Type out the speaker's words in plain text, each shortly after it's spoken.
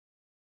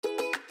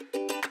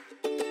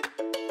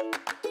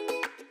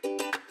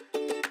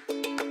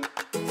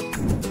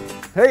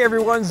Hey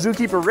everyone,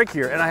 Zookeeper Rick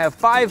here, and I have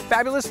 5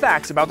 fabulous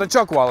facts about the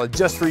Chuckwalla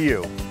just for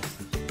you.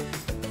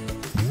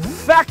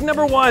 Fact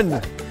number 1.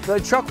 The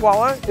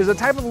Chuckwalla is a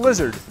type of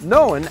lizard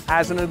known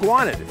as an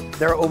iguanid.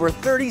 There are over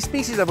 30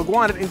 species of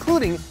iguanid,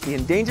 including the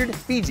endangered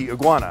Fiji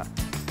iguana.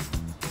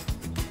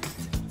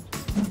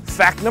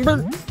 Fact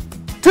number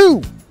 2.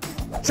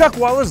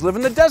 Chuckwallas live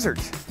in the desert.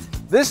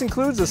 This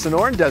includes the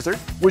Sonoran Desert,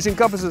 which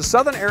encompasses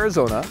southern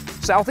Arizona,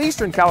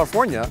 southeastern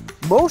California,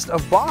 most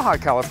of Baja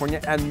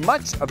California, and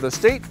much of the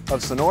state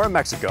of Sonora,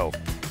 Mexico.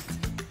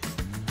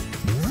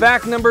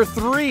 Fact number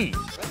 3.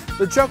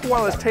 The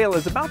Chuckwalla's tail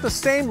is about the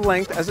same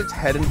length as its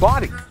head and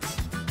body.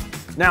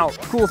 Now,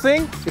 cool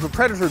thing, if a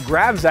predator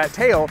grabs that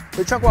tail,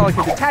 the Chuckwalla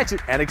can detach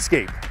it and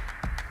escape.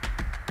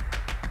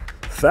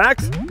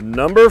 Fact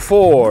number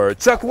 4.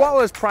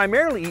 Chuckwallas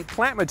primarily eat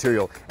plant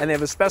material, and they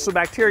have a special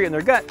bacteria in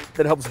their gut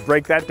that helps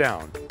break that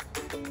down.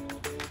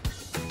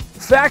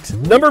 Fact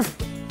number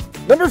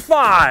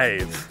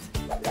 5.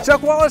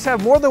 Chuckwallas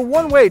have more than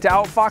one way to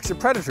outfox a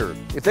predator.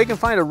 If they can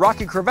find a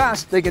rocky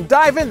crevasse, they can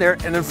dive in there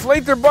and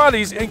inflate their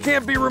bodies and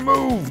can't be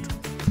removed.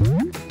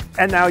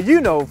 And now you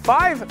know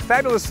 5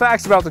 fabulous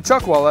facts about the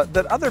Chuckwalla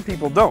that other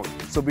people don't,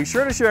 so be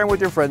sure to share them with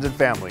your friends and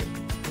family.